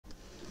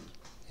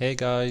Hey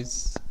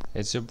guys,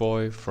 it's your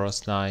boy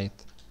Frost Knight.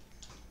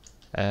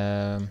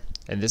 In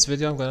this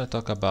video I'm gonna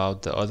talk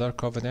about the other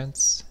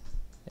covenants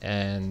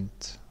and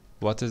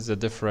what is the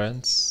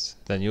difference,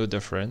 the new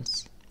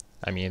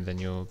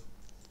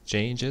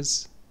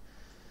changes,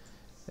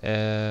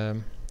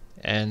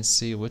 and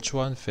see which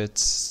one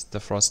fits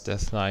the Frost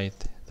Death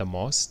Knight the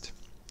most.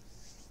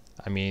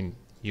 You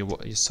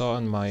saw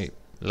in my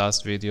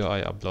last video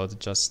I uploaded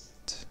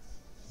just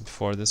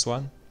before this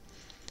one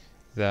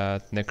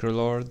that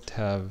Necrolord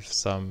have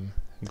some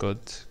good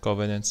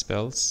covenant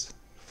spells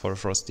for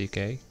Frost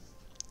DK.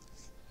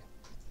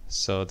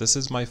 So this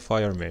is my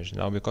fire mage.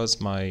 Now because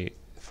my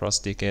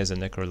Frost DK is a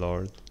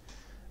Necrolord,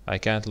 I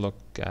can't look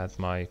at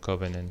my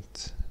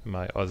covenant,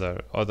 my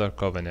other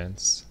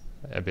covenants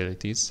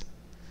abilities.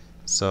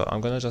 So I'm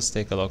gonna just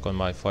take a look on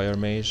my fire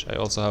mage. I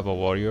also have a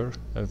warrior,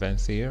 a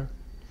Venthyr,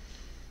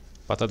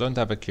 but I don't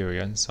have a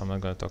Kyrian, so I'm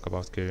not gonna talk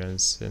about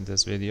Kyrians in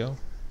this video.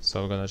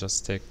 So I'm gonna just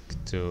stick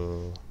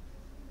to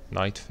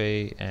Night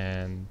Fae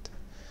and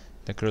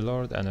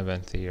Necrolord and a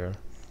Venthyr.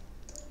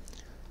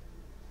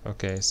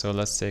 Okay, so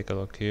let's take a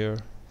look here.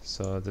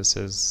 So this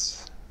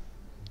is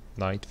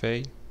Night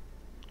Fae.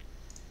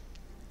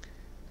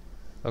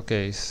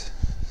 Okay,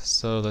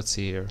 so let's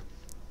see here.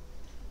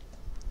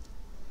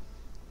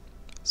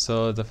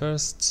 So the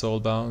first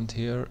soulbound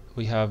here,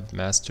 we have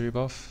mastery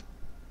buff.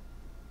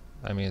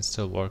 It's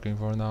still working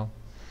for now.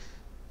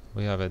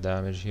 We have a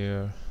damage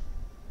here.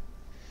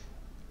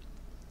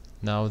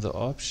 Now the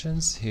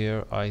options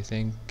here, I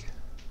think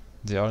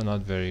they are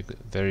not very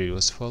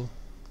useful.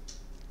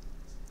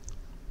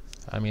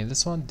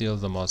 This one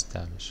deals the most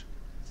damage.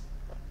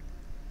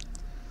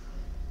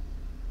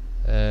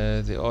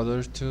 The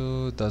other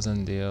two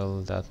doesn't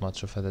deal that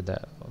much of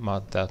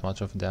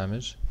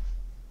damage.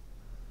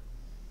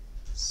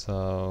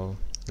 So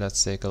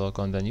let's take a look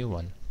on the new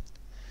one.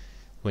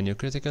 When you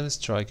critical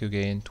strike, you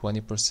gain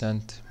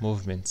 20%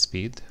 movement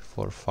speed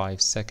for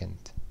 5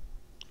 seconds.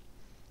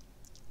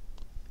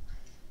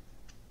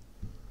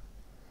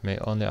 May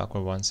only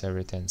occur once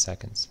every 10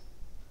 seconds.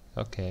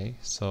 Okay,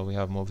 so we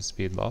have move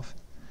speed buff.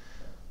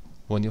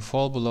 When you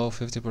fall below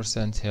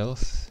 50%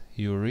 health,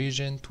 you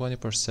regen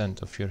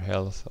 20% of your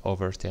health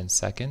over 10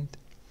 seconds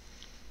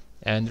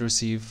and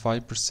receive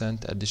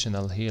 5%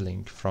 additional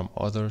healing from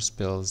other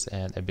spells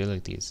and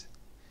abilities.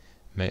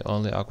 May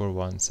only occur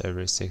once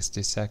every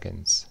 60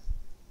 seconds.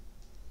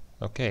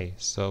 Okay,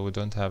 so we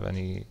don't have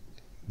any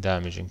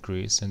damage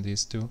increase in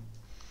these two.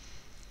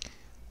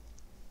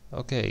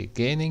 Okay,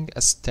 gaining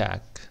a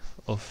stack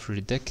of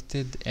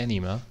redacted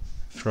anima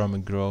from a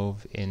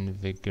grove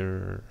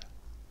invigoration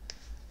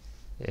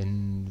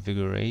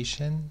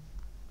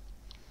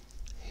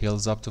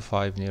heals up to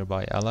 5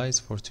 nearby allies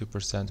for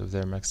 2%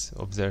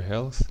 of their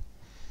health.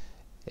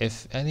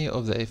 If any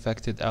of the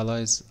affected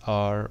allies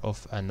are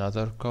of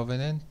another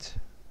covenant,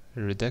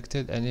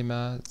 redacted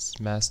anima's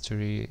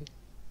mastery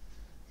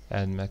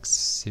and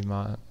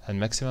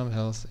maximum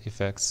health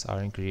effects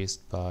are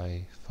increased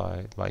by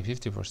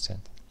 50%.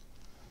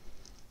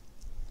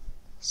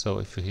 So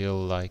if you heal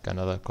like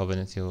another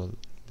covenant,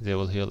 they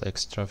will heal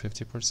extra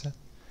 50%.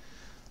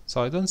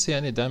 So I don't see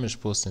any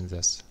damage boost in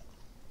this.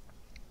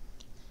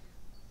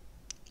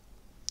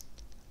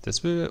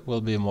 This will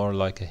be more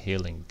like a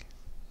healing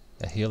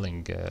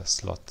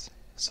slot,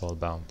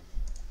 soulbound.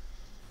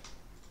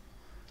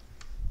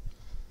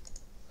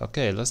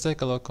 Okay, let's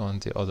take a look on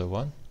the other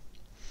one.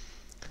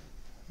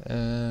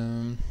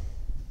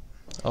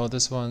 Oh,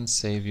 this one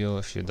save you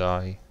if you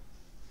die.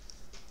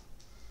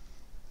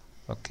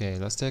 Okay,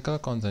 let's take a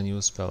look on the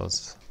new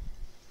spells.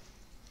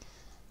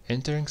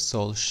 Entering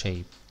Soul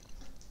Shape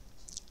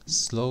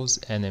slows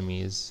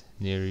enemies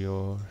near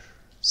your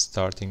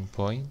starting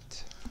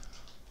point.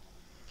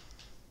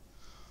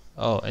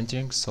 Oh,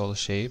 entering Soul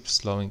Shape,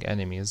 slowing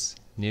enemies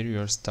near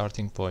your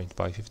starting point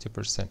by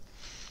 50%.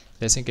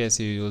 That's in case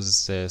you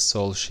use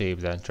Soul Shape,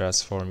 then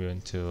transform you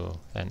into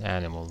an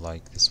animal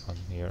like this one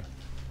here.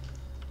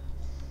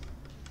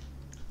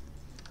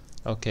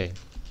 Okay.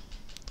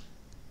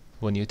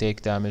 When you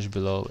take damage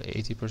below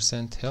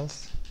 80%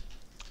 health,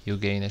 you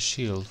gain a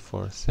shield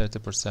for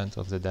 30%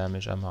 of the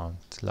damage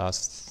amount.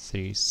 Lasts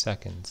 3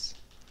 seconds.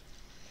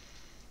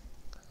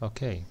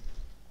 Okay.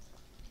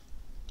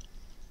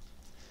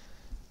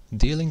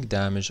 Dealing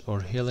damage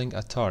or healing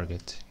a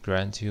target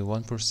grant you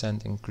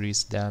 1%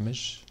 increased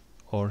damage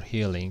or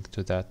healing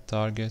to that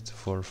target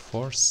for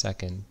 4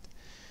 seconds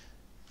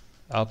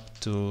up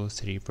to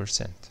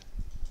 3%.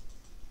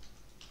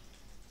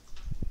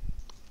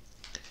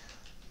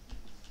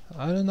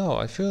 I don't know,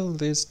 I feel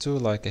these two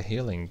like a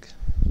healing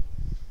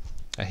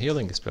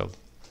spell.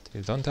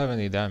 They don't have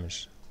any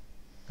damage.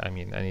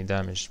 Any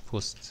damage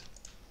boost.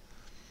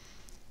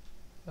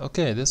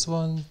 Okay, this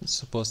one is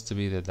supposed to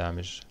be the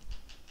damage.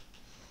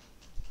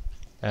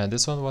 And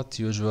this one what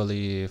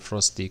usually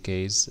Frost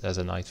DKs as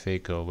a Night Fae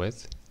go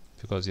with,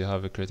 because you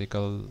have a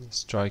critical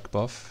strike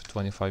buff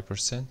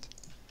 25%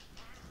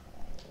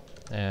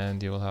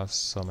 and you will have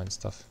so many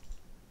stuff.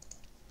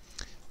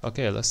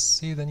 Okay, let's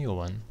see the new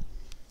one.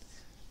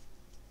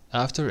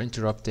 After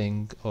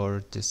interrupting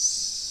or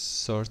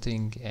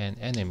sorting an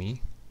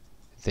enemy,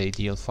 they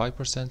deal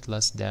 5%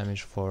 less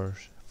damage for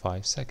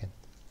 5 seconds.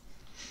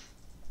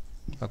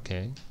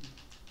 Okay.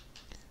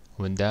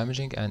 When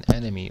damaging an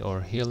enemy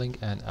or healing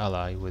an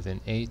ally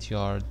within 8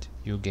 yards,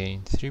 you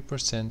gain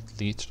 3%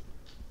 leech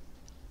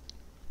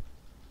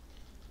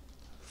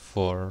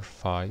for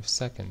 5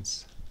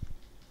 seconds.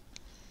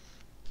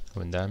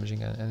 When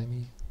damaging an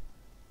enemy.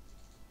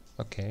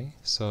 Okay,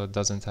 so it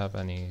doesn't have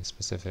any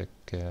specific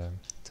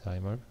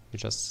timer. You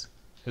just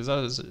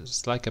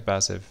it's like a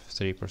passive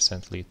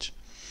 3% leech.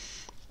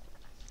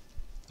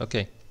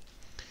 Okay.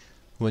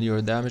 When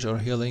your damage or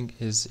healing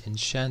is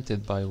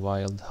enchanted by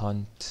Wild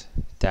Hunt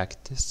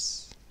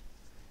Tactics,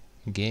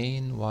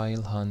 gain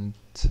Wild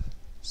Hunt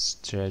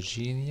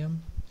Stragenium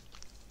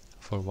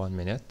for 1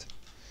 minute.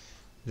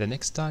 The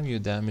next time you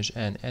damage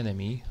an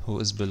enemy who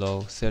is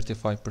below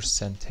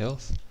 35%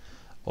 health,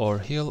 or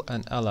heal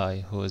an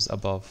ally who is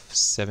above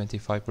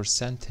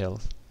 75%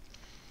 health,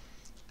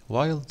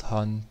 Wild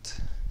Hunt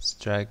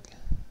Strag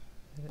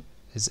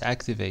is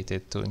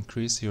activated to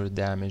increase your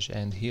damage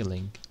and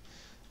healing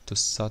to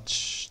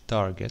such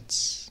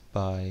targets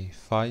by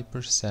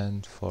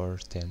 5% for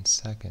 10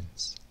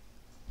 seconds.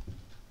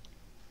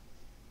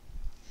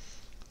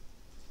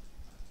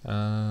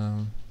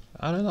 I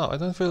don't know, I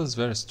don't feel it's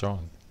very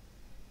strong.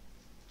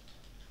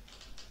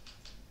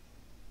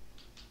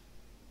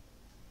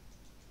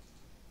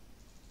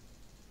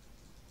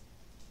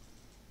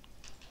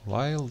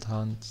 Wild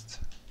Hunt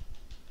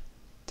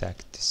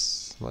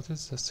Tactics. What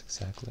is this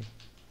exactly?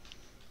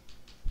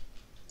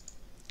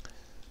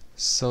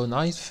 So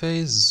night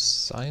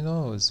phase, I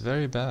know, is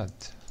very bad.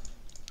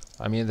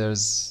 I mean,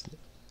 this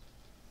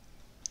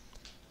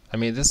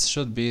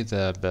should be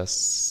the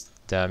best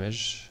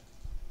damage,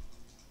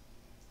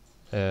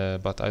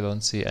 but I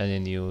don't see any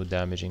new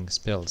damaging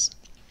spells.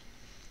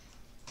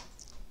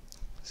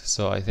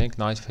 So I think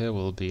night phase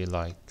will be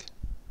like,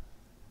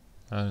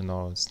 I don't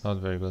know, it's not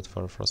very good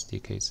for Frost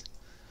DKs.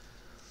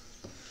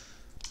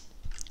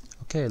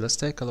 Okay, let's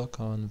take a look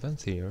on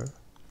Venthyr.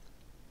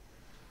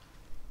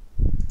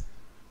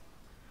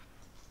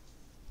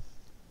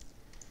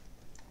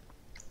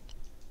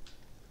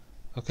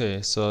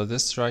 Okay, so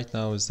this right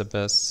now is the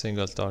best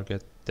single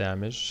target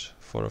damage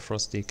for a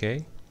Frost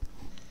DK.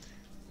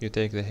 You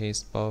take the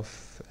haste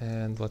buff,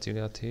 and what you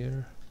got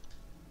here?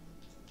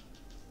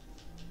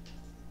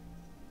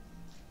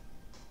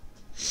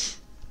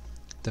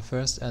 The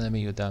first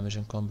enemy you damage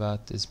in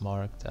combat is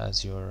marked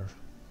as your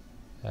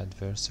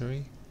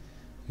adversary.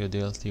 You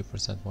deal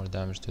 3% more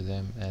damage to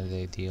them, and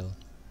they deal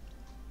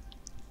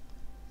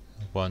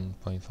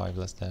 1.5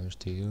 less damage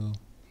to you.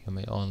 You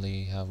may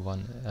only have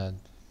one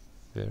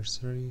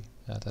adversary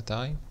at a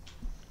time.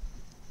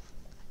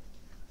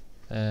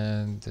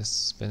 And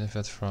this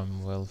benefit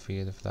from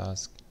well-fed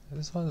flask.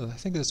 This one, I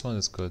think this one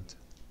is good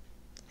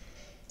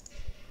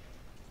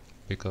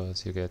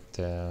because you get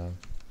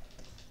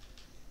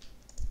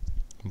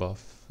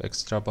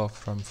extra buff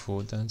from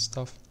food and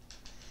stuff.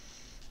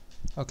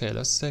 Okay,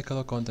 let's take a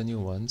look on the new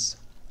ones.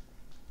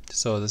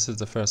 So this is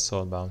the first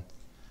soulbound.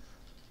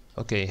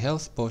 Okay,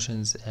 health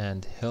potions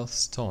and health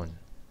stone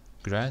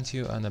grant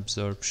you an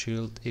absorb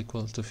shield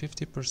equal to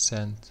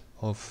 50%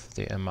 of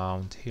the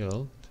amount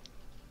healed.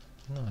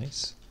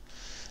 Nice.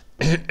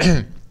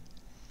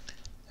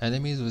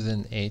 Enemies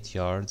within 8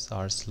 yards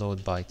are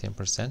slowed by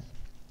 10%.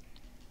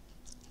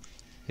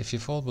 If you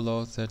fall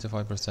below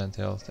 35%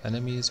 health,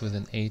 enemies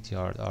within 8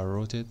 yards are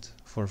rooted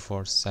for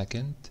 4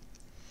 seconds.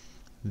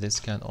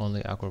 This can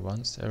only occur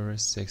once every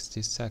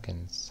 60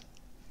 seconds.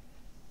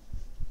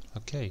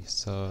 Okay,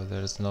 so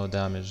there is no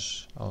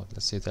damage. Oh,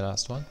 let's see the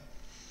last one.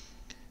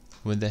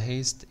 With the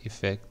haste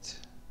effect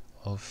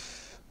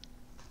of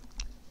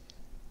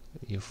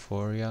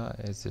Euphoria,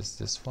 is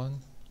this one?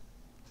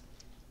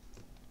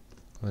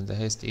 When the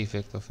haste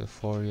effect of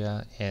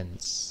Euphoria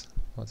ends.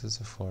 What is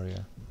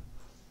Euphoria?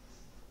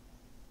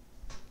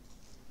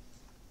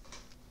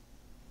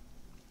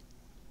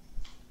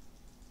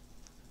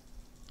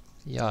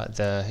 Yeah,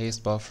 the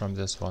haste buff from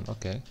this one,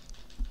 okay.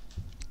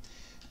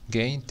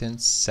 Gain 10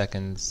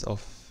 seconds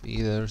of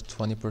either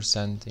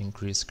 20%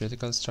 increased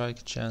critical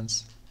strike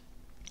chance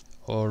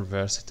or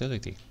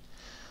versatility,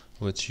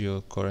 which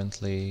you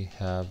currently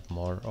have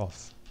more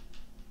of.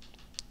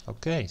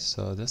 Okay,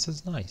 so this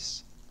is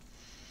nice.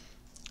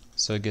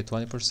 So you get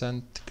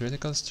 20%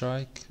 critical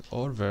strike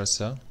or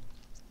versa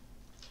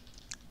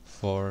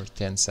for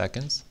 10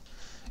 seconds.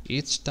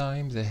 Each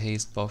time the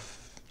haste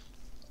buff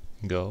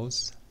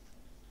goes,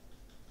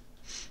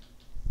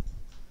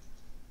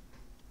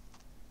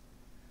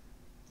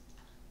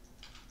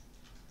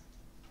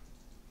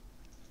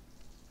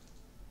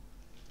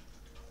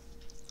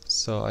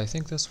 so I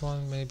think this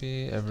one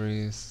maybe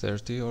every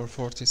 30 or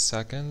 40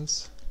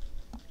 seconds.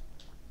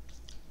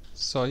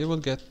 So you will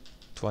get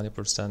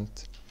 20%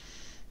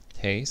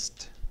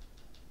 haste.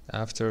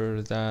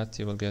 After that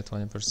you will get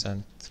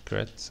 20%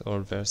 crit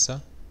or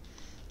versa.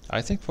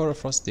 I think for a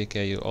Frost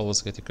DK you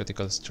always get a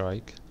critical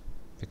strike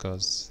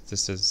because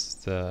this is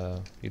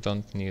the, you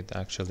don't need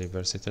actually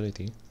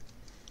versatility.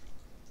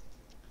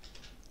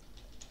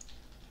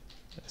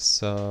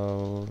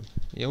 So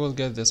you will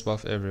get this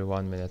buff every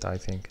 1 minute, I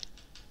think.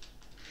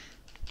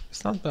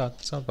 It's not bad,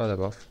 it's not bad a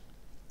buff.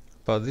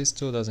 But these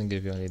two doesn't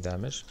give you any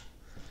damage.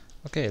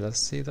 Okay, let's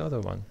see the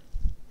other one.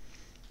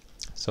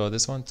 So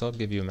this one top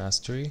give you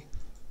mastery.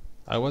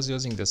 I was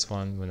using this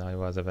one when I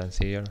was a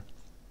Venthyr.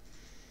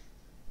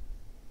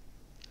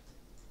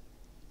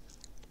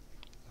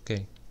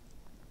 Okay.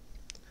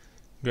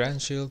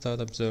 Grand Shield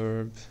out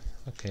absorb.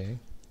 Okay.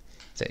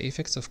 The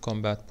effects of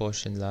combat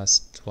potion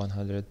last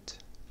 100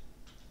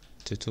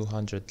 to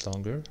 200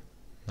 longer.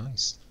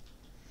 Nice.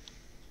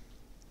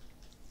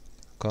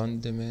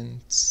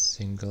 Condiment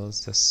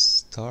singles the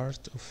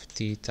start of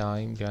tea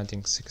time,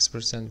 granting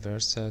 6%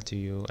 Versa to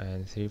you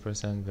and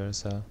 3%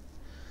 Versa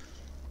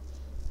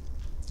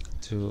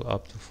to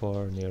up to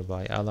 4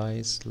 nearby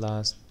allies.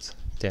 Last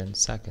 10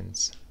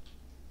 seconds.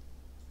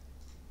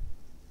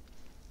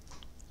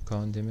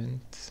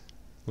 Condiment,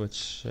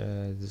 which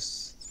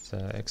this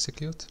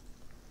execute.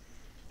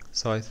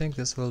 So I think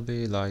this will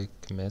be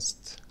like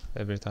mist.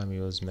 Every time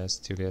you use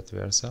mist you get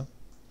Versa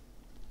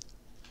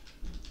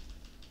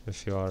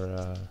if you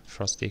are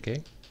Frost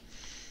DK.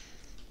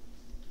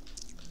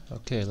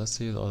 Okay, let's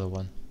see the other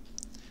one.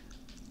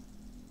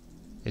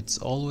 It's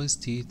always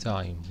tea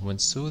time when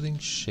Soothing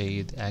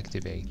Shade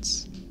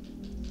activates.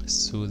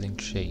 Soothing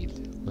Shade,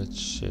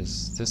 which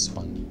is this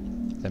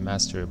one, the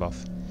mastery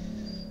buff.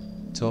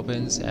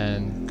 Tobins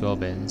and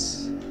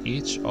Goblins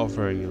each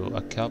offer you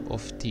a cup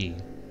of tea,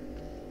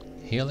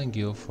 healing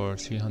you for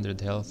 300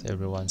 health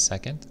every 1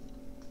 second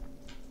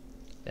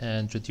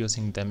and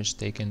reducing damage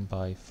taken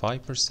by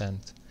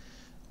 5%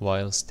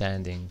 while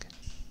standing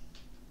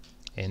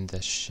in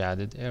the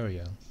shaded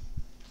area.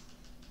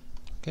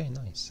 Okay,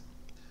 nice.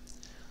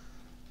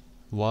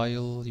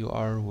 While you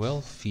are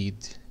well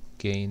fed,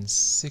 gain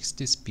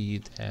 60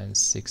 speed and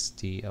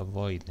 60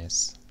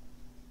 avoidness.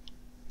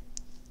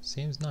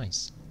 Seems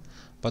nice.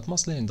 But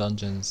mostly in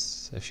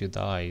dungeons, if you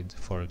died,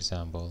 for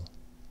example,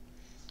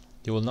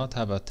 you will not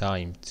have a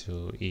time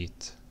to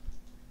eat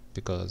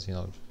because, you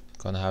know,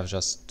 gonna have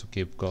just to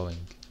keep going.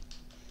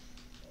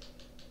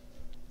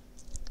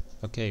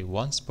 Okay,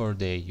 once per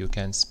day you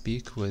can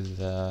speak with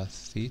the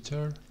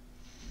theater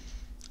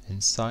in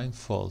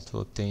Signfall to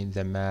obtain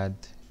the Mad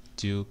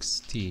Duke's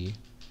Tea,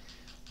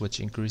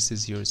 which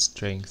increases your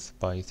strength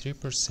by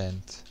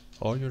 3%,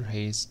 or your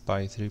haste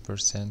by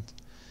 3%,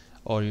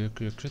 or your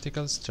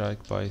critical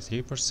strike by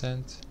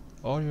 3%,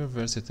 or your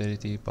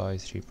versatility by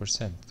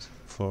 3%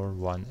 for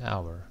 1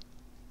 hour.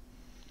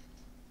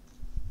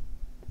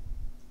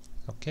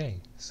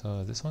 Okay,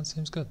 so this one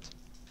seems good.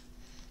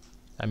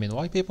 I mean,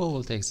 why people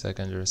will take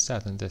secondary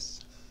stat in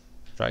this?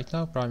 Right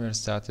now primary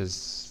stat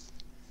is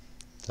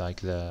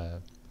like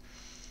the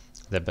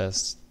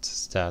best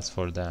stats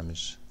for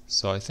damage,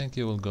 so I think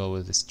you will go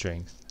with the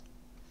strength.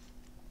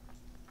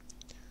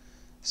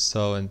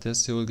 So in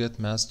this you will get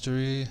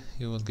mastery,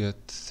 you will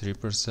get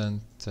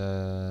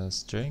 3%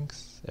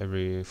 strength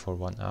for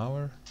 1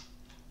 hour,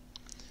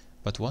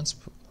 but once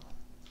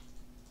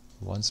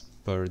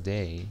per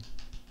day.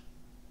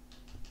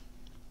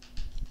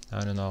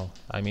 I don't know,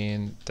 I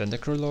mean the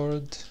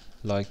Necrolord,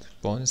 like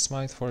bonus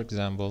smite for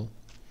example,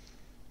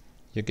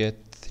 you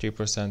get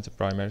 3%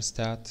 primary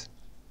stat,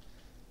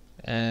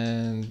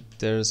 and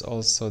there's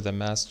also the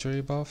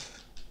mastery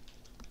buff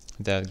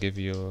that give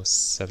you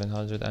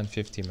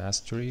 750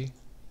 mastery,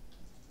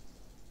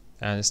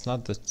 and it's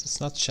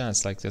not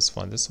chance like this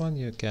one. This one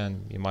you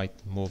might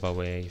move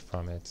away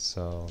from it,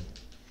 so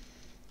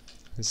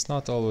it's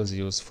not always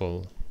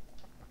useful.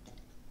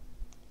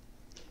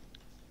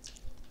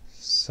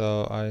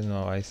 So I don't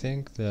know, I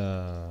think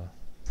the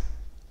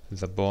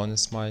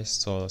bonus my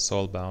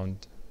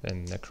soulbound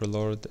in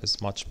Necrolord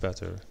is much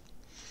better,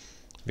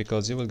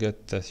 because you will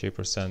get the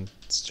 3%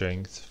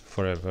 strength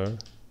forever.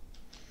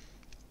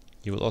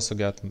 You will also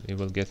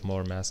get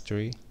more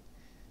mastery,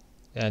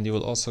 and you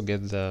will also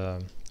get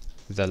the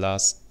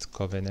last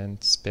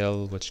covenant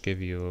spell, which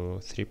give you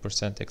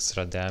 3%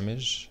 extra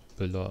damage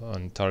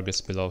on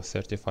targets below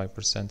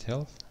 35%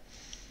 health.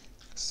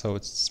 So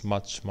it's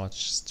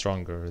much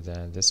stronger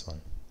than this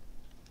one.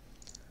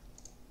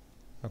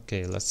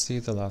 Okay, let's see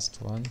the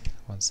last one.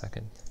 1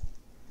 second.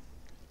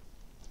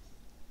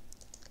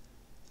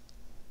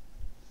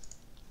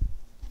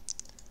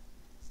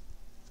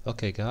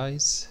 Okay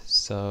guys,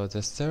 so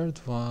the third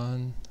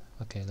one,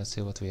 okay, let's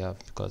see what we have,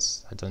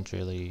 because I don't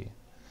really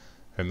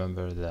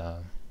remember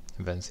the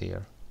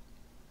Venthyr.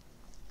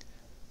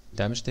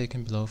 Damage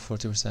taken below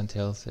 40%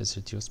 health is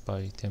reduced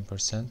by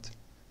 10%.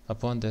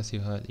 Upon death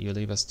you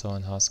leave a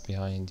stone husk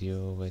behind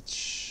you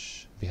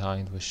which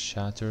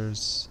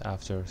shatters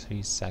after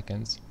 3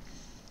 seconds,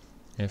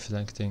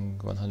 inflicting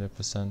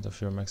 100% of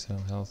your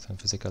maximum health and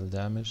physical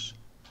damage,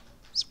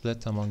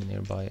 split among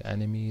nearby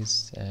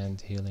enemies,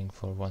 and healing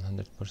for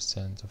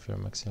 100% of your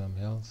maximum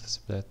health,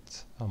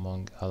 split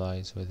among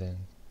allies within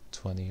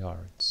 20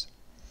 yards.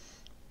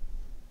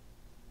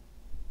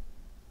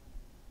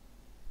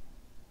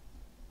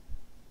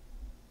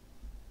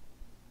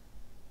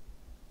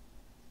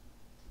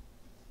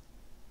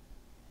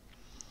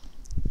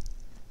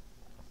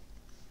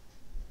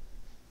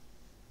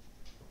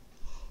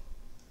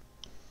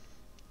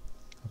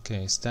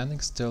 Okay, standing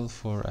still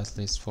for at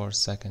least 4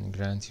 seconds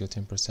grants you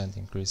 10%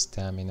 increased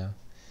stamina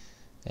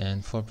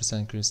and 4%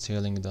 increased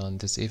healing done.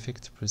 This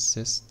effect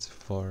persists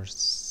for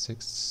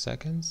 6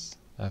 seconds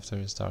after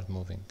you start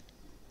moving.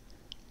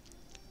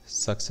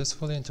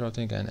 Successfully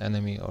interrupting an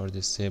enemy or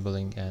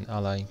disabling an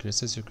ally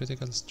increases your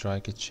critical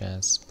strike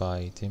chance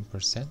by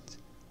 10%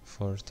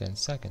 for 10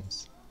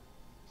 seconds.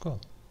 Cool.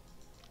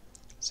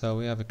 So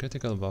we have a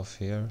critical buff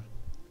here.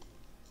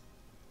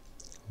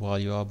 While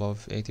you are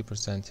above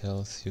 80%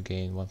 health, you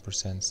gain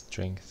 1%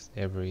 strength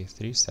every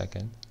 3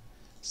 seconds,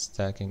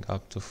 stacking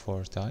up to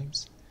 4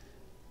 times.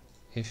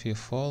 If you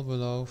fall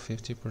below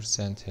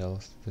 50%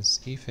 health, this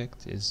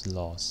effect is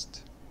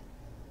lost.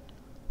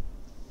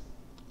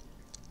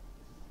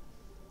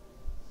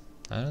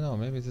 I don't know,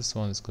 maybe this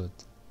one is good.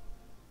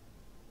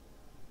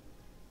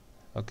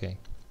 Okay.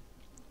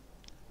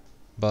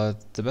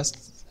 But the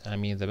best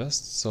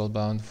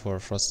soulbound for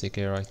Frost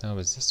Decay right now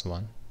is this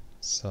one.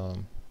 So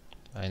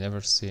I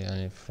never see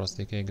any Frost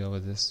Decay go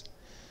with this.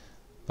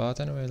 But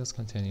anyway, let's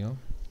continue.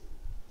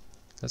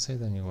 Let's say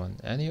the new one.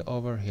 Any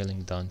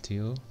overhealing done to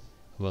you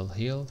will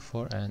heal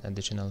for an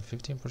additional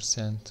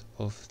 15%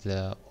 of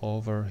the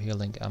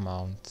overhealing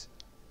amount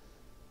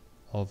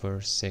over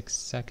 6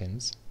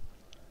 seconds.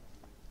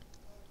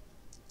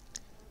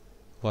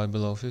 While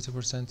below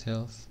 50%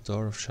 health,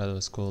 Door of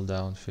Shadows cool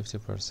down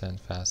 50%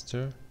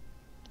 faster.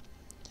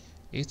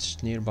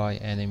 Each nearby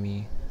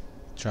enemy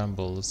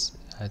trembles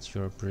at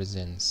your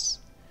presence,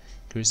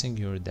 increasing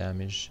your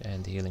damage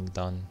and healing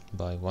done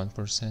by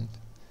 1%,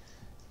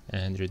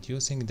 and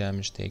reducing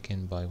damage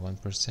taken by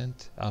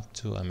 1% up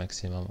to a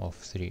maximum of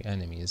 3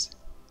 enemies.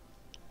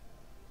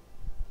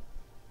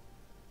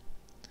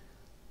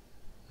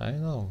 I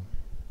don't know.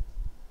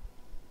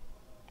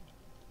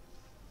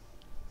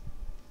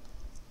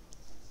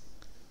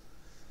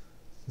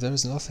 There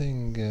is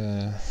nothing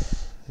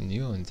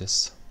new in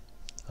this.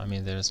 I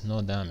mean, there is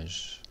no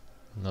damage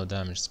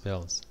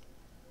spells.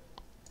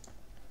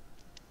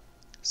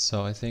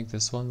 So I think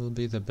this one will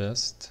be the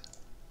best.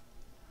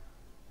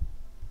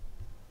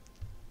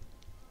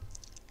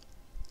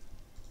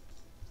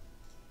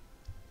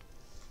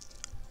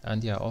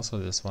 And yeah, also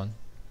this one.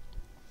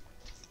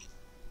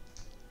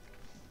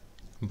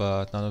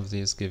 But none of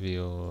these give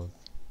you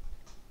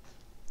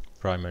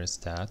primary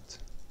stat.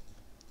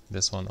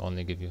 This one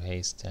only give you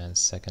haste and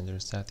secondary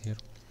stat here.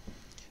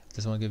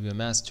 This one give you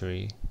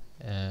mastery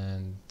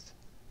and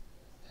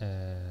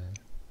 3%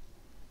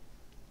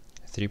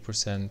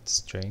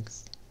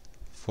 strength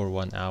for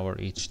 1 hour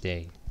each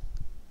day.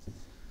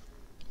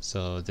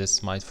 So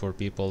this might for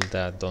people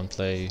that don't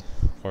play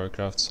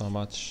Warcraft so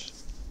much.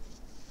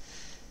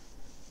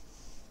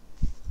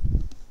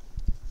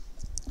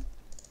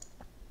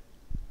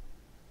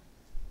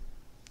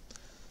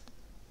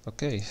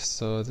 Okay,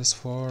 so this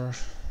for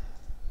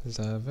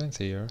the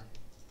Venthyr.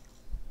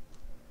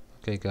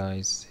 Okay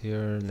guys,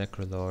 here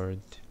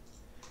Necrolord.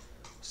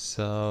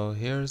 So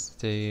here's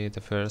the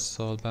first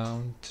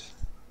soulbound.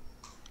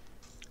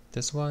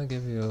 This one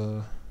give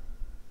you,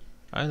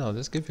 I know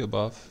this give you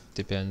buff,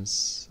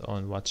 depends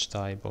on which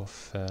type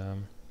of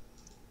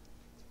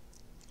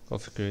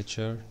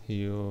creature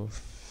you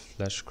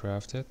flesh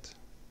crafted.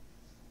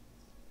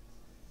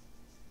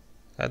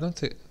 I don't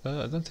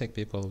think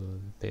people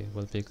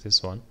will pick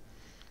this one.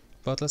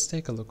 But let's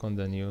take a look on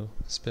the new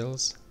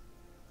spells.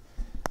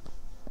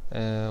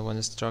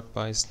 When struck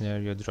by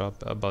snare, you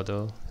drop a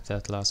bottle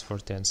that lasts for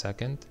 10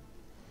 seconds.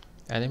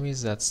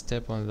 Enemies that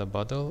step on the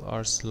bottle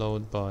are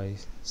slowed by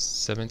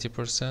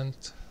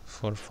 70%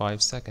 for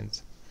 5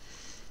 seconds.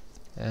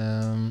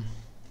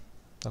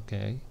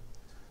 Okay.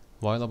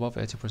 While above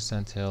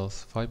 80%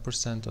 health,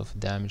 5% of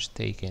damage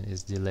taken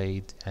is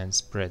delayed and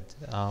spread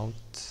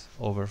out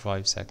over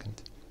 5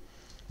 seconds.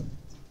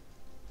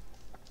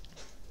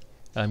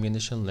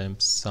 Ammunition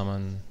limps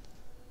summon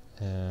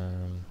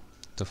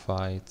to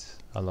fight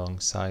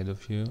alongside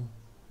of you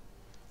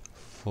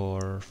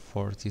for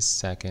 40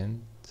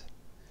 seconds.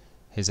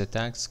 His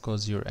attacks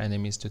cause your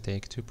enemies to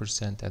take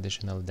 2%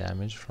 additional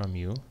damage from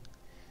you,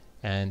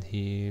 and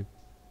he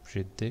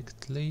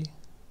predictably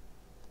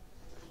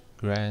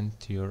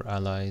grant your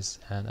allies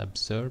an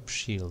absorb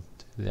shield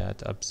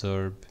that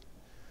absorb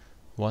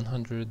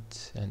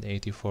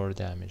 184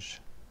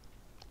 damage.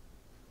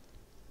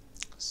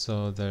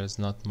 So there's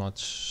not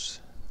much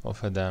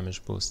of a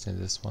damage boost in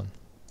this one.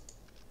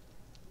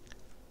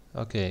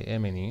 Okay,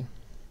 Emini.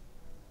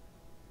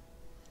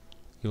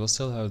 You will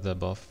still have the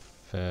buff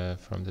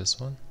from this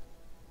one.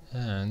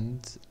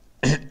 And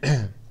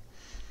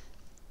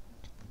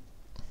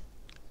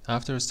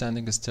after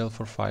standing still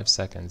for 5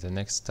 seconds, the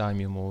next time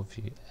you move,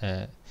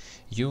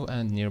 you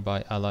and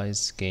nearby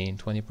allies gain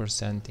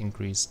 20%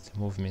 increased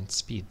movement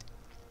speed.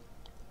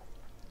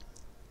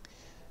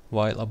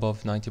 While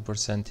above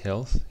 90%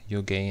 health,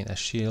 you gain a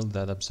shield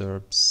that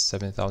absorbs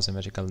 7000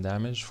 magical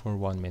damage for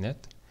 1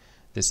 minute.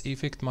 This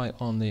effect might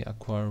only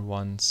occur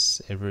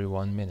once every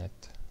 1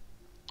 minute.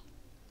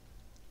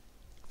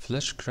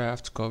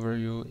 Fleshcraft cover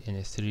you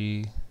in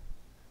 3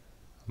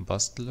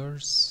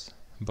 bustlers,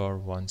 bar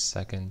 1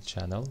 second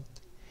channeled.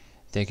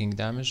 Taking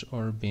damage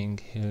or being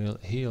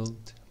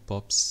healed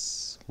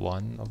pops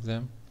one of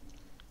them,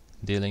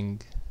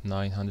 dealing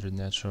 900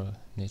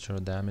 natural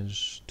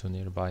damage to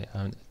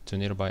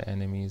nearby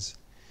enemies,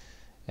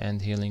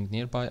 and healing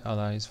nearby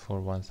allies for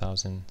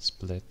 1000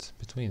 split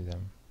between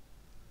them.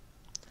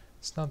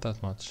 It's not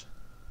that much.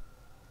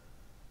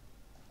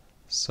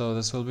 So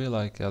this will be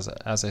like, as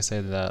I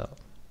said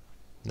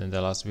in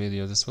the last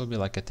video, this will be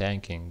like a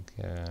tanking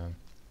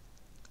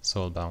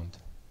soulbound.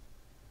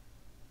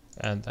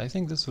 And I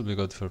think this will be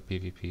good for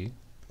PvP,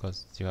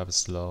 because you have a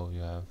slow,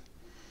 you have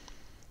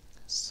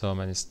so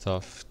many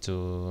stuff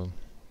to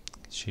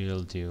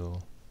shield you.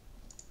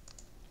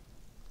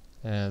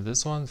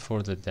 This one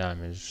for the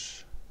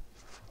damage,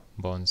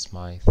 Bone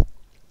Smite.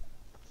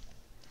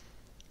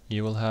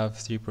 You will have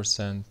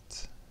 3%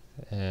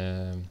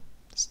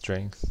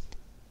 strength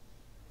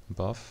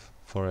buff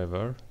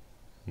forever.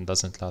 It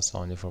doesn't last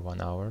only for 1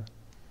 hour.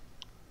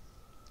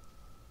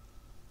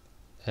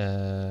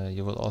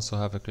 You will also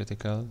have a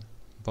critical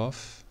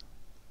buff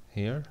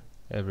here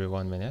every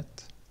 1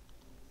 minute.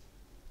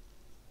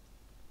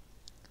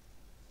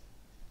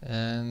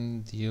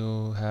 And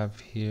you have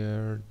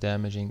here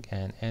damaging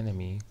an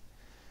enemy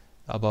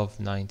above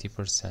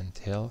 90%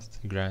 health,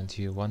 grant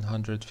you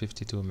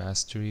 152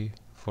 mastery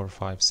for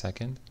 5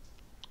 seconds,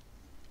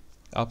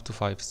 up to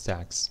 5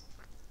 stacks.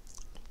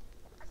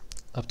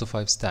 Up to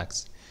 5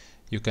 stacks.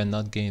 You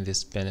cannot gain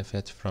this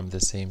benefit from the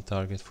same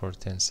target for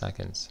 10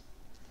 seconds.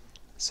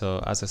 So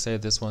as I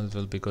said, this one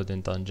will be good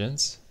in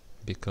dungeons,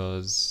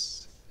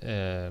 because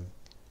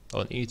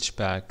on each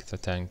pack the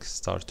tanks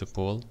start to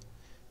pull.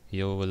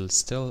 You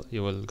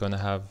will gonna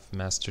have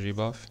mastery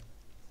buff.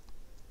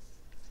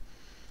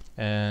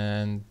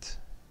 And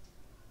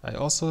I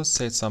also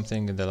said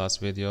something in the last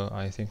video,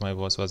 I think my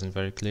voice wasn't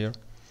very clear,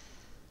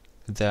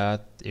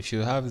 that if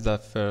you have the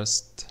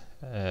first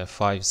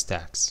 5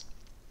 stacks,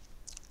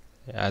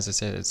 as I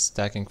said, it's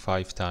stacking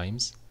 5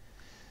 times.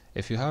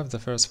 If you have the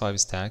first 5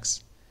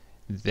 stacks,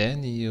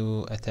 then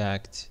you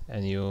attacked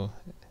and you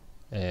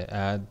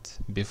add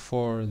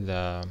before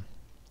the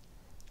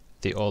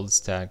old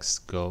stacks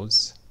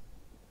goes.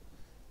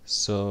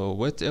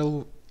 So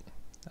it'll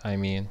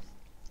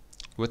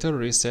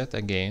reset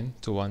again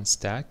to 1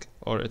 stack,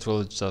 or it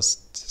will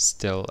just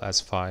still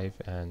as 5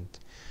 and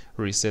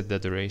reset the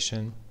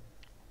duration.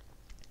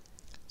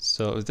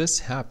 So if this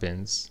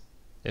happens,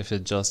 if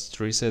it just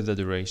reset the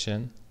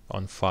duration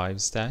on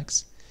 5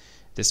 stacks,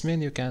 this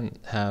means you can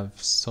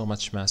have so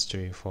much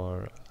mastery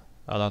for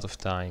a lot of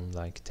time,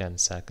 like 10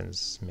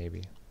 seconds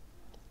maybe.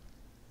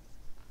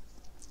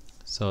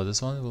 So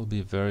this one will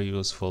be very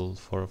useful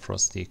for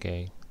Frost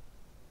Decay.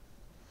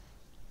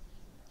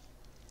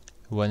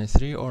 When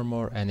 3 or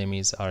more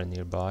enemies are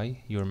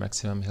nearby, your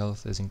maximum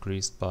health is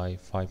increased by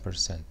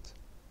 5%.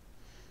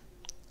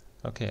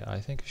 Okay, I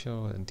think if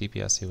you're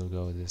DPS you will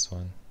go with this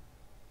one.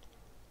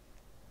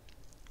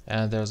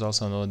 And there's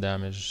also no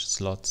damage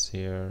slots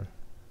here.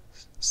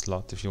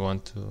 If you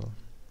want to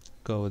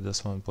go with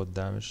this one, put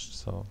damage.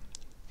 So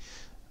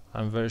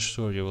I'm very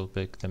sure you will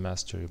pick the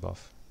mastery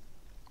buff.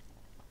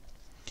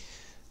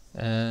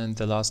 And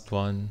the last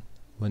one,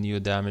 when you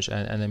damage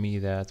an enemy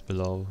that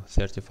below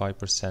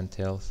 35%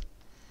 health,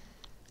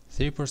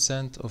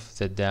 3% of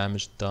the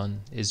damage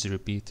done is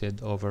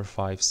repeated over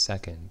 5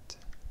 seconds.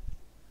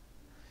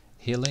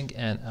 Healing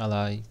an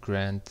ally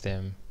grant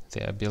them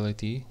the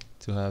ability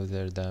to have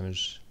their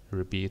damage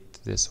repeat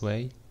this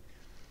way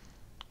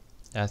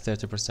at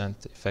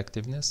 30%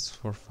 effectiveness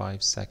for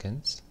 5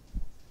 seconds.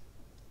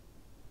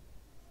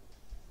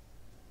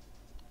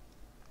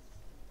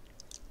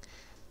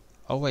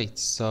 Oh wait,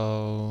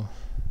 so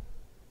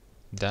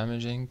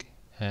damaging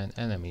an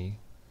enemy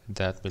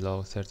that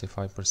below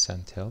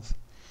 35% health,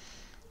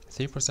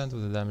 3%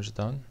 of the damage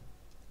done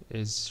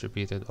is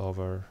repeated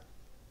over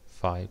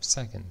 5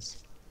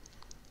 seconds.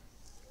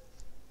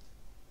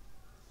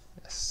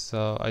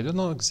 So I don't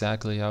know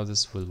exactly how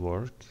this will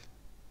work.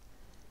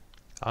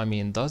 I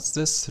mean, does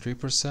this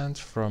 3%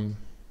 from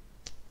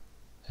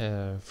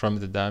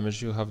the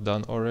damage you have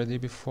done already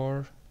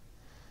before,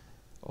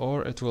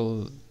 or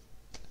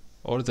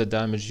the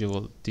damage you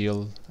will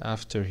deal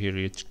after he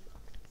reached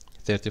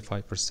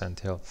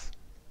 35% health?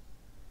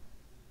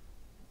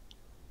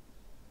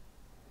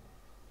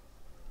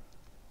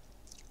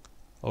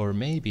 Or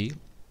maybe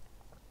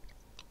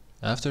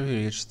after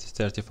he reached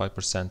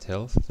 35%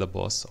 health, the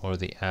boss or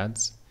the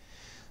adds,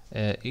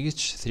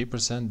 each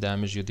 3%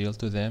 damage you deal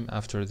to them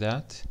after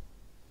that,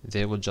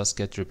 they will just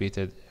get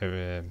repeated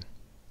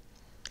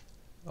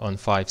on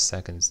 5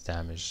 seconds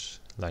damage,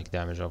 like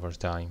damage over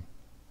time.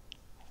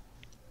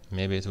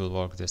 Maybe it will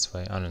work this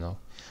way, I don't know.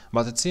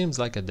 But it seems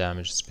like a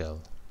damage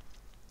spell.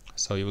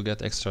 So you will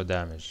get extra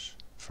damage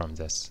from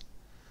this.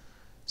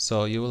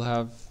 So you will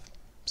have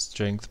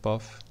strength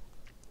buff,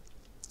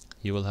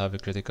 you will have a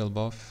critical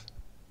buff,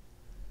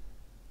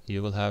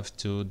 you will have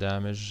 2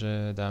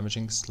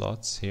 damaging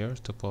slots here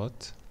to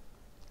put.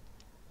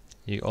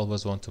 You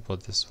always want to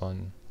put this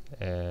one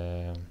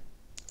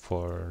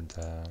for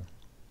the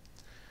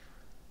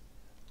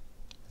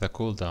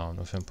cooldown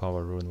of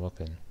Empower Rune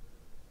Weapon.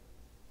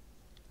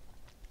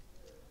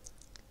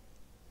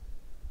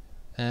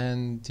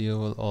 And you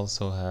will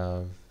also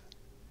have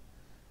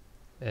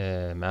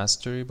a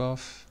mastery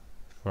buff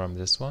from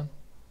this one,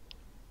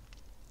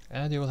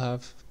 and you will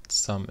have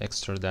some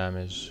extra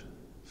damage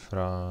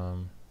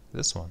from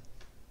this one.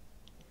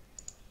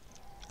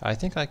 I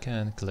think I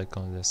can click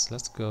on this.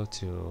 Let's go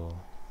to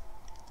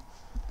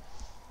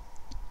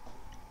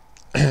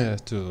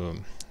to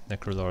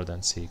Necrolord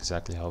and see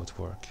exactly how it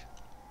works.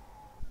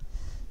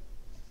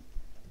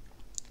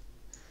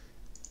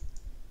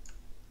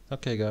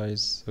 Okay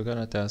guys, we're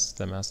gonna test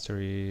the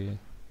mastery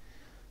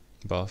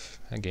buff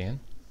again.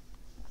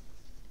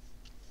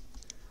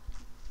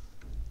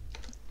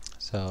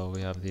 So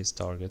we have these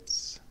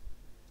targets,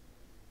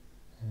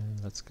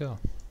 and let's go.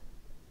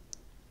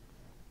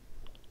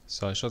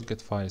 So I should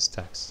get 5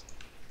 stacks.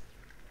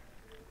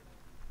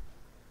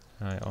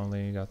 I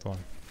only got 1.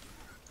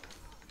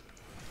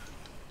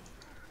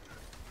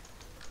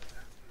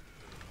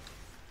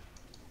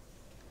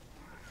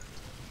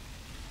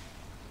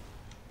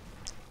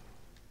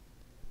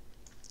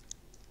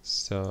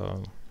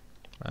 So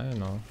I don't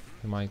know,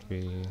 it might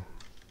be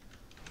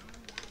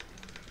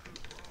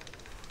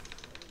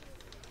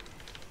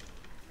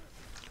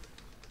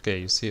okay.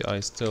 You see,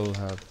 I still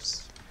have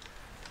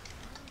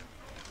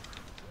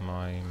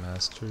my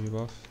mastery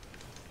buff.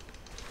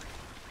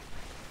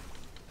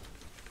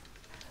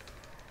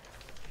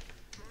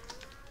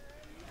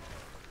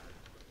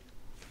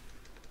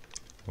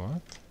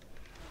 What?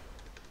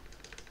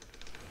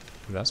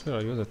 That's where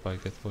I use it, but I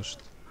get pushed.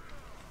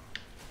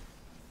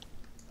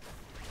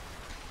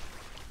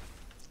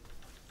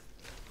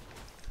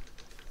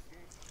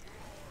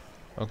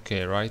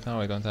 Okay, right now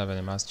I don't have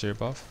any mastery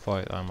buff,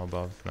 but I'm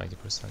above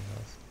 90%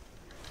 health.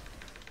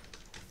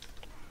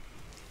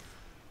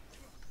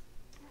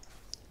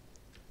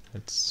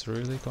 It's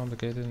really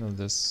complicated on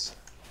this.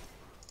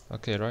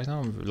 Okay, right now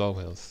I'm low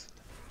health.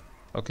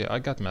 Okay, I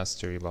got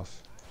mastery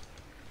buff.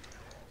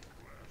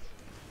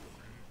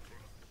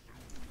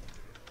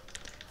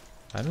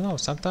 I don't know,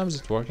 sometimes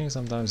it's working,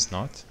 sometimes it's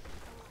not.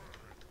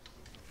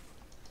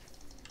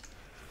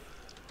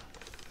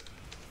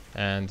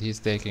 And he's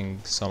taking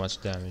so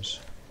much damage.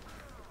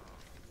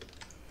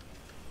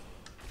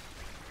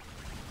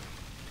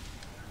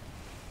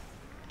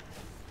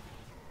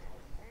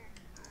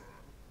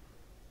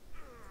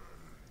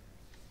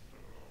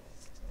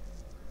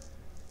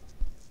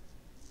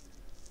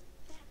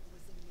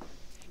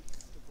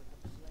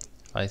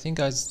 I think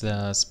guys,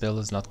 the spell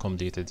is not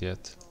completed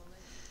yet.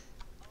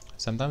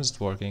 Sometimes it's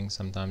working,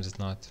 sometimes it's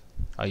not.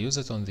 I use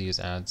it on these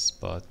ads,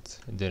 but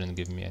it didn't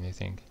give me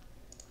anything.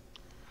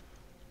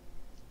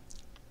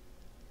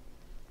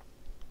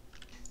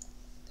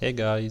 Hey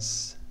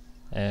guys,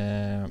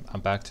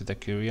 I'm back to the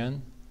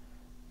Kyrian.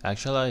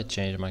 Actually, I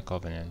changed my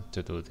covenant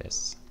to do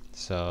this,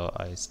 so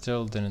I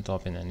still didn't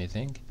open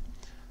anything.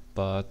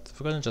 But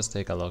we're gonna just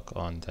take a look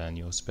on the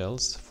new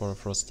spells for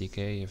Frost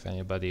Decay if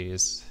anybody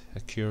is a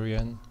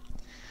Kyrian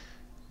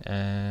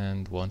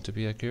and want to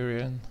be a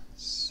Kyrian.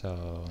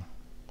 So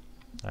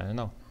I don't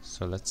know.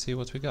 So let's see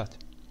what we got.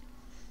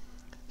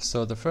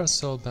 So the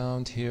first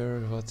soulbound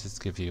here, what does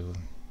it give you?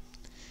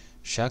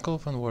 Shackle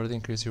of Unward,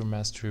 increase your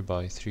mastery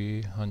by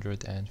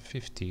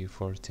 350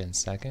 for 10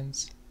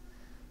 seconds.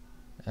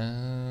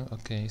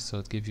 Okay, so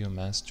it gives you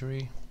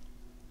mastery.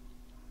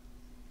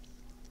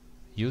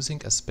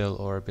 Using a spell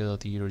or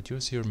ability,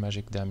 reduce your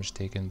magic damage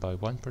taken by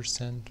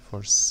 1%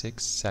 for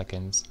 6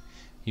 seconds.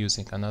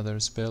 Using another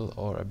spell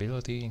or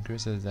ability,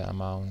 increases the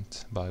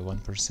amount by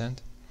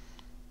 1%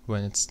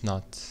 when it's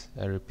not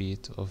a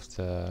repeat of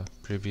the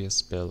previous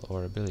spell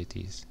or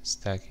abilities,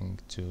 stacking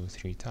to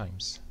 3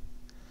 times.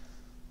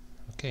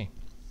 Okay.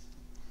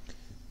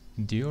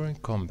 During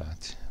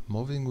combat,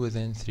 moving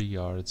within 3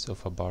 yards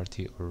of a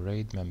party or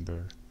raid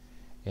member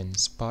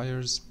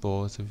inspires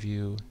both of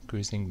you,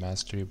 increasing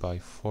mastery by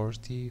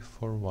 40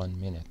 for 1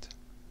 minute.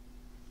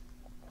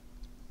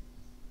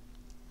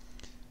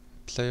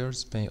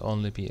 Players may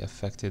only be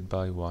affected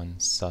by one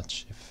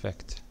such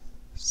effect.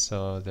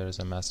 So there's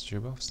a mastery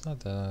buff, it's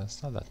not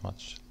that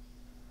much.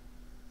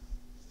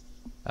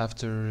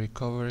 After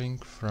recovering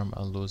from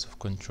a loss of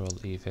control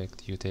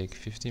effect, you take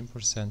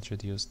 15%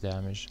 reduced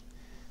damage,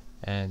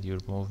 and your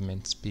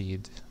movement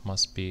speed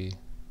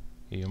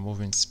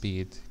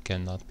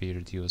cannot be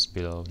reduced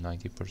below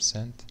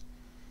 90%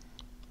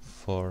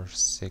 for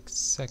 6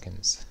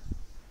 seconds.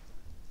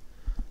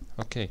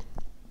 Okay.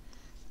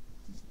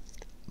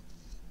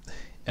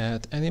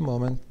 At any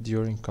moment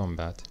during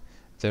combat,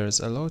 there is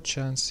a low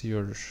chance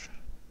your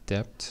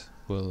depth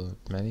will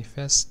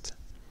manifest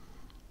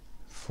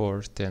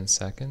for 10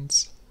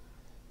 seconds.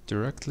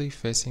 Directly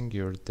facing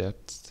your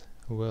depth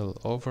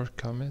will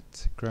overcome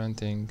it,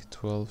 granting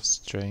 12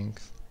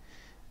 strength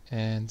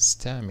and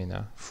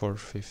stamina for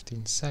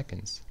 15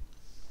 seconds.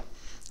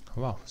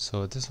 Wow,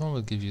 so this one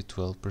will give you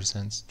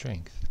 12%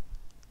 strength.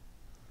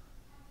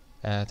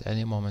 At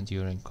any moment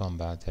during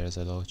combat, there is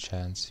a low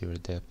chance your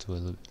depth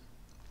will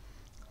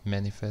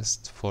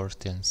manifest for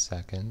 10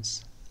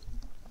 seconds.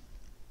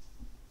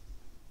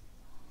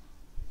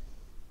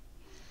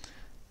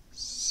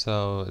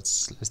 So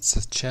it's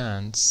a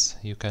chance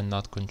you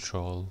cannot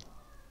control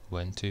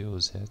when to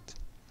use it.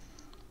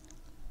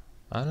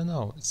 I don't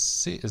know,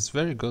 see, it's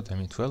very good. I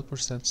mean,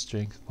 12%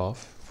 strength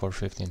buff for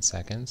 15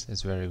 seconds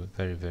is very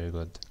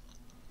good.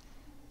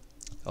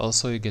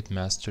 Also you get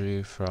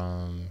mastery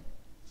from,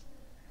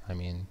 I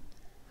mean,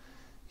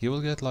 you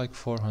will get like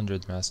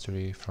 400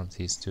 mastery from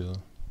these two.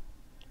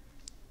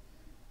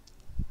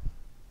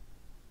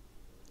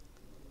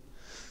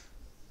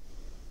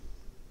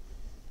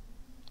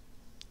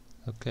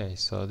 Okay,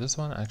 so this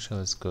one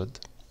actually is good.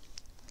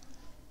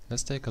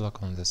 Let's take a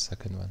look on the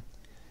second one.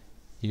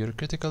 Your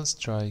critical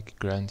strike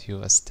grant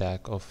you a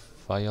stack of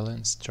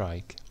violent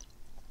strike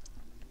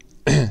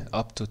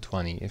up to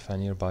 20 if a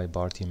nearby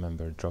party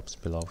member drops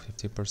below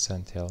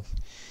 50% health.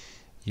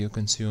 You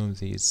consume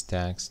these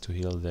stacks to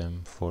heal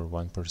them for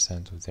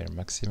 1% of their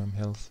maximum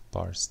health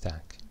per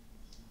stack.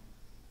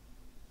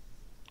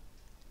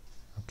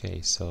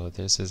 Okay, so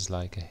this is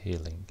like a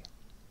healing.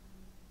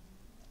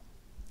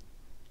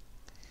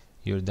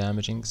 Your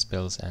damaging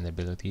spells and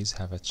abilities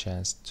have a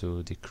chance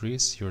to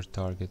decrease your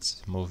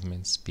target's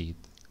movement speed.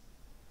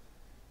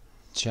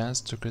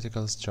 Chance to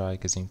critical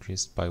strike is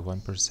increased by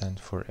 1%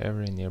 for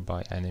every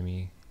nearby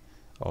enemy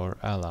or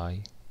ally,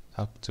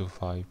 up to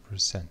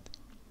 5%.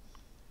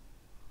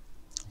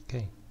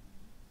 Okay.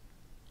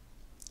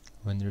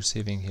 When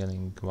receiving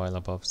healing while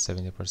above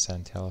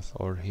 70% health,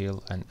 or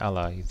heal an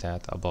ally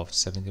that above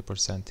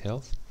 70%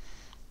 health,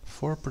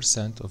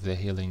 4% of the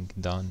healing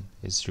done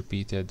is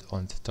repeated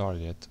on the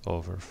target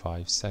over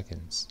 5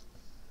 seconds.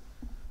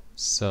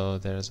 So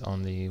there's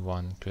only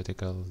one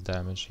critical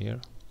damage here.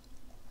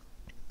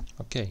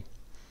 Okay.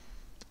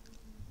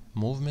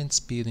 Movement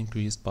speed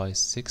increased by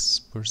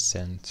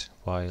 6%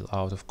 while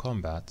out of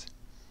combat.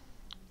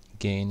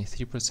 Gain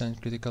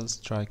 3% critical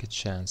strike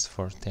chance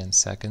for 10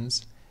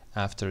 seconds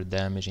after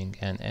damaging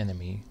an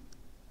enemy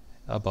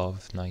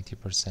above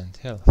 90%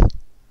 health.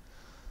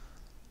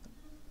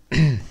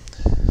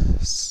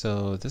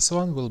 So this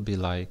one will be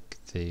like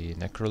the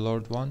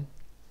Necrolord one,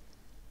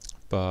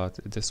 but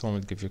this one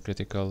will give you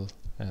critical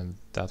and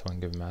that one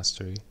give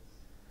mastery.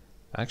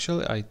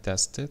 Actually I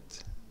tested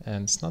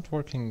and it's not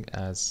working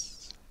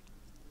as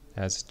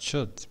it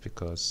should,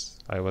 because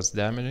I was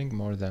damaging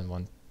more than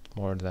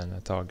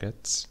a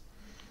target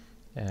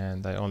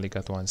and I only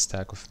got one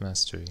stack of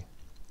mastery.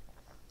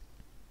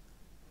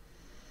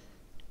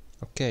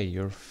 Okay,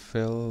 your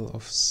fill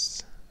of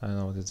I don't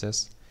know what is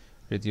this.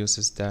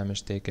 Reduces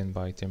damage taken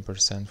by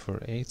 10%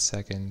 for 8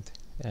 seconds,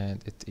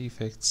 and its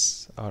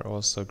effects are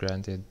also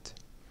granted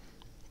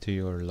to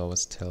your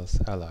lowest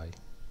health ally.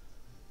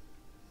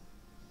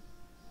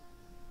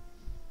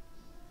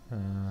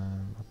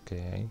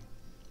 Okay.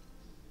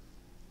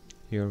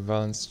 Your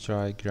Violent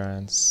Strike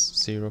grants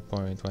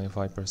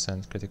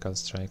 0.25% critical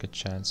strike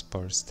chance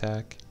per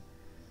stack.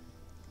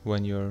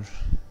 When your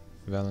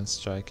Violent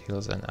Strike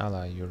heals an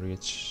ally,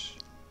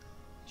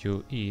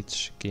 you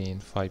each gain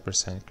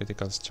 5%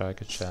 critical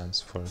strike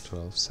chance for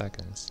 12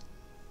 seconds.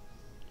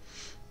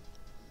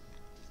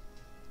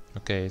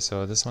 Okay,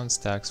 so this one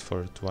stacks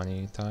for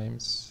 20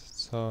 times,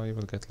 so you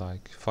will get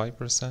like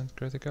 5%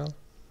 critical.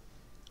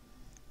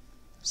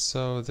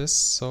 So this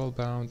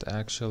Soulbound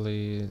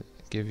actually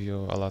give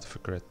you a lot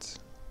of crit.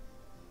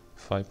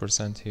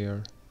 5%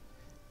 here,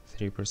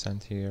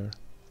 3% here,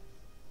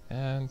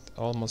 and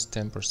almost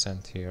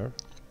 10% here.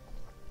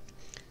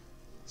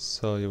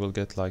 So you will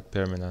get like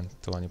permanent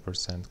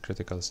 20%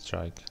 critical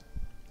strike.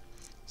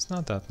 It's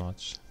not that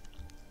much.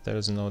 There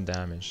is no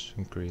damage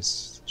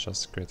increase,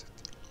 just crit.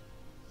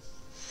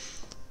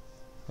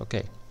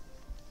 Okay.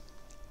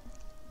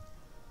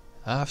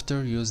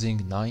 After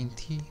using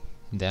 90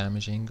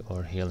 damaging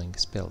or healing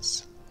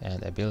spells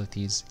and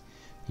abilities,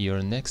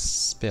 your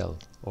next spell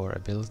or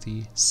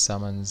ability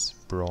summons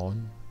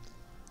Brawn,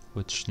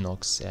 which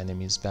knocks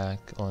enemies back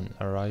on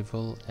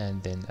arrival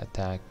and then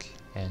attack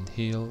and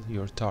heal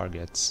your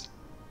targets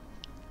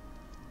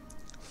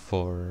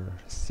for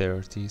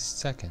 30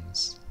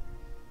 seconds.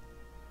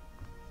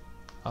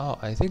 Oh,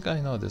 I think I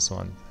know this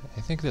one.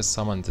 I think they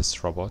summoned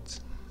this robot,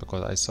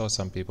 because I saw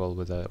some people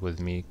with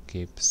me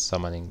keep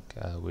summoning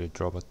a weird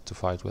robot to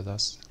fight with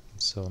us,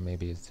 so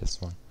maybe it's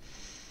this one.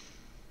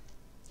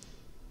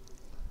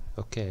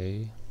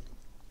 Okay.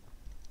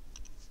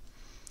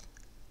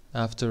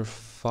 After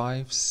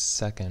 5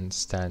 seconds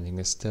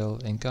standing still,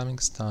 incoming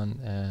stun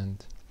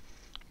and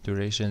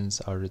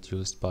durations are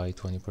reduced by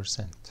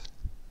 20%.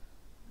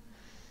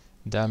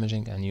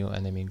 Damaging a new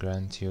enemy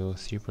grants you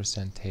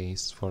 3%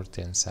 haste for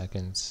 10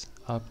 seconds,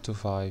 up to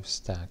 5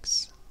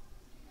 stacks.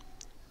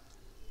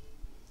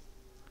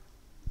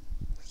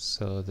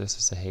 So this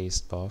is a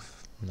haste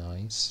buff,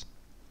 nice.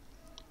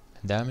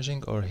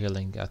 Damaging or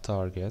healing a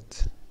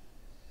target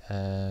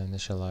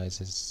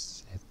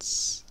initializes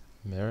its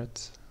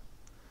merit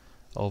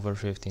over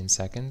 15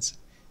 seconds,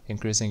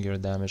 increasing your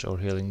damage or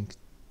healing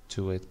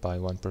to it by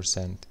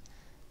 1%,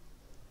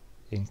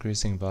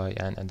 increasing by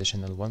an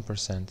additional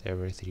 1%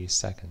 every 3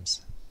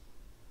 seconds.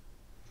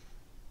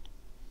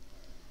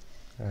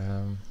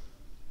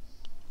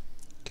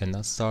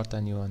 Cannot start a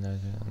new one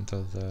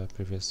until the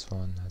previous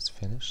one has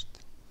finished.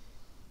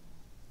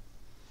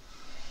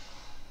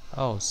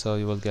 Oh, so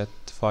you will get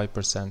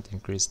 5%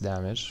 increased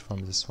damage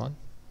from this one.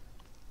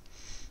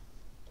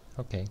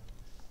 Okay.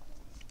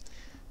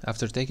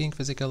 After taking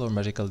physical or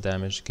magical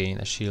damage, gain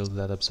a shield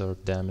that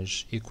absorbs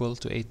damage equal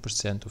to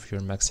 8% of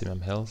your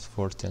maximum health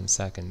for 10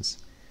 seconds.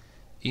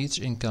 Each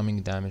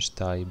incoming damage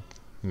type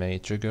may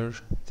trigger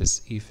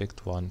this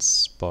effect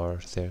once per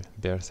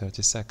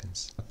 30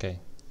 seconds. Okay.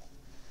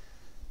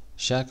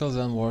 Shackles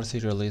unworthy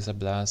release a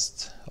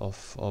blast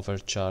of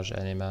overcharge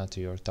anima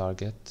to your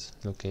target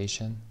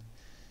location,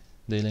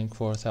 dealing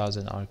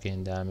 4000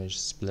 arcane damage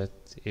split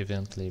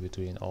evenly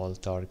between all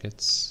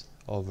targets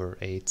over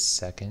 8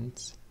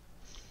 seconds.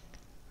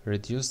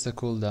 Reduce the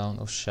cooldown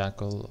of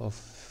Shackle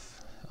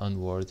of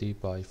Unworthy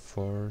by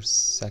 4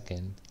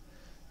 seconds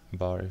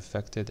per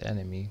affected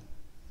enemy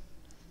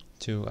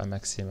to a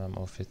maximum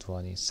of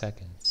 20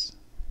 seconds.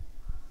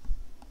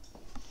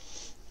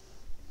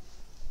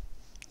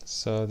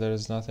 So there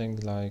is nothing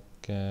like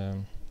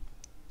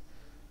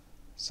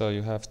so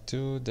you have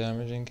 2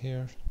 damaging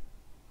here.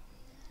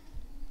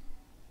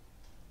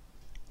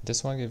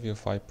 This one gives you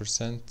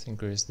 5%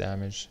 increased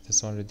damage.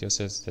 This one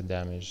reduces the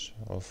damage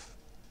of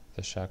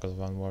the Shackle of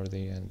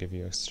Unworthy and give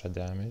you extra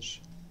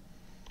damage.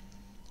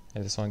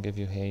 And this one gives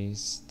you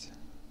haste.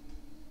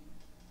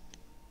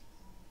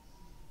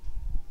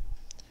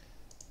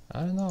 I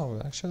don't know,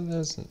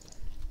 actually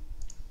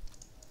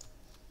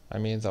I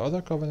mean, the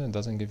other Covenant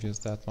doesn't give you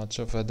that much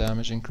of a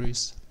damage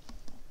increase.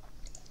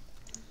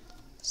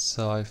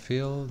 So I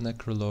feel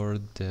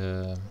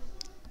Necrolord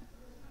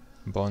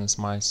bonus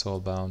my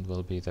Soulbound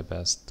will be the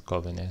best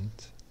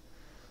Covenant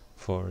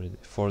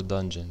for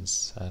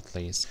dungeons at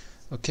least.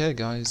 Okay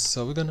guys,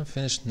 so we're gonna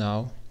finish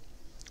now.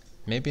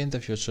 Maybe in the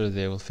future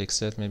they will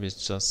fix it, maybe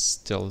it's just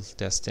still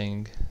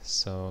testing,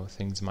 so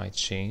things might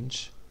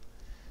change.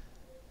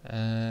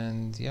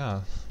 And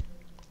yeah,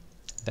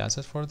 that's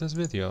it for this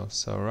video.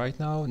 So right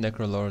now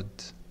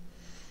Necrolord,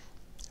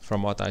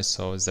 from what I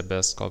saw, is the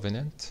best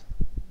Covenant.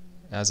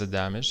 As a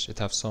damage, it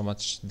has so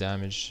much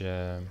damage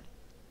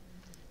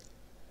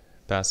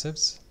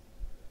passives,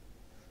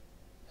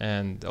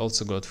 and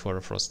also good for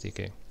a Frost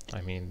DK.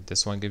 I mean,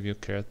 this one gives you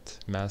crit,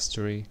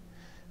 mastery,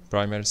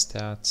 primary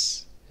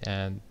stats,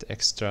 and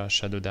extra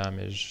shadow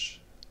damage,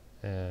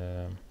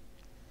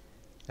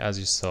 as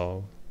you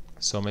saw.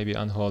 So maybe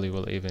Unholy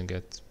will even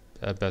get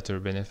better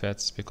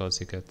benefits because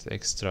you get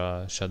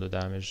extra shadow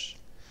damage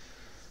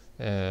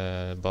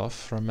buff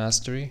from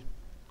mastery.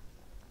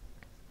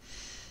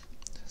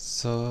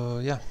 So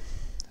yeah,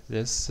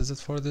 this is it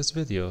for this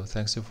video.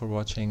 Thanks you for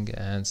watching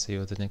and see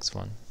you at the next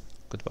one.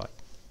 Goodbye.